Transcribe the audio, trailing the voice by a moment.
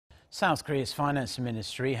South Korea's finance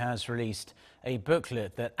ministry has released a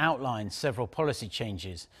booklet that outlines several policy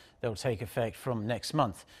changes that will take effect from next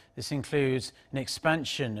month. This includes an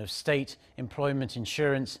expansion of state employment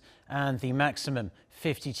insurance and the maximum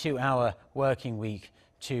 52-hour working week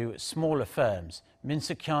to smaller firms.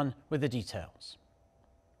 Suk-hyen with the details.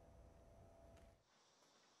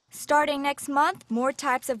 Starting next month, more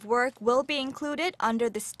types of work will be included under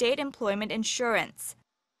the state employment insurance.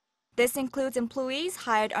 This includes employees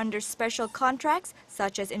hired under special contracts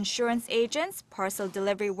such as insurance agents, parcel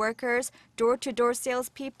delivery workers, door-to-door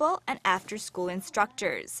salespeople, and after-school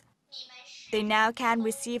instructors. They now can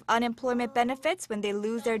receive unemployment benefits when they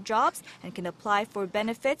lose their jobs and can apply for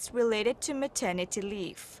benefits related to maternity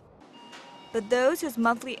leave. But those whose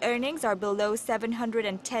monthly earnings are below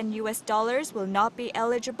 $710 will not be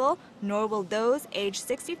eligible, nor will those aged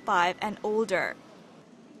 65 and older.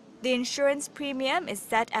 The insurance premium is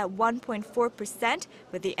set at 1.4%,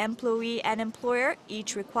 with the employee and employer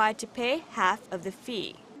each required to pay half of the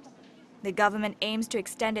fee. The government aims to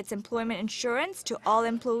extend its employment insurance to all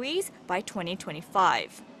employees by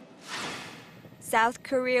 2025. South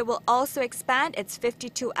Korea will also expand its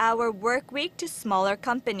 52-hour work week to smaller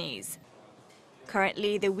companies.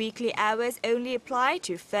 Currently, the weekly hours only apply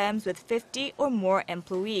to firms with 50 or more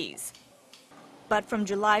employees. But from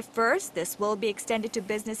July 1st, this will be extended to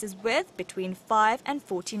businesses with between 5 and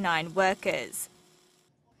 49 workers.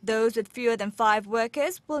 Those with fewer than 5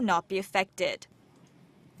 workers will not be affected.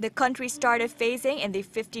 The country started phasing in the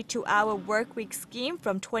 52-hour workweek scheme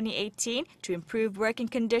from 2018 to improve working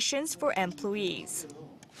conditions for employees.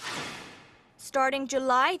 Starting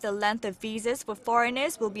July, the length of visas for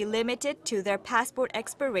foreigners will be limited to their passport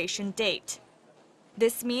expiration date.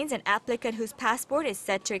 This means an applicant whose passport is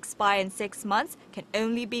set to expire in 6 months can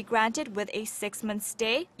only be granted with a 6-month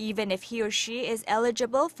stay, even if he or she is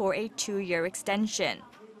eligible for a 2-year extension.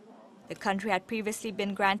 The country had previously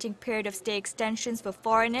been granting period of stay extensions for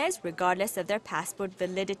foreigners regardless of their passport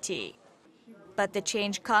validity. But the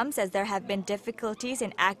change comes as there have been difficulties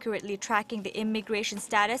in accurately tracking the immigration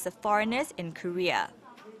status of foreigners in Korea.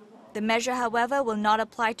 The measure, however, will not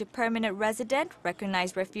apply to permanent resident,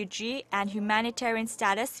 recognized refugee, and humanitarian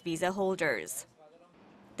status visa holders.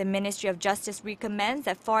 The Ministry of Justice recommends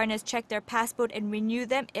that foreigners check their passport and renew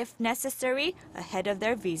them if necessary ahead of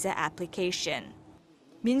their visa application.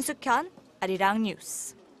 Suk-hyen, Arirang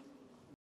News.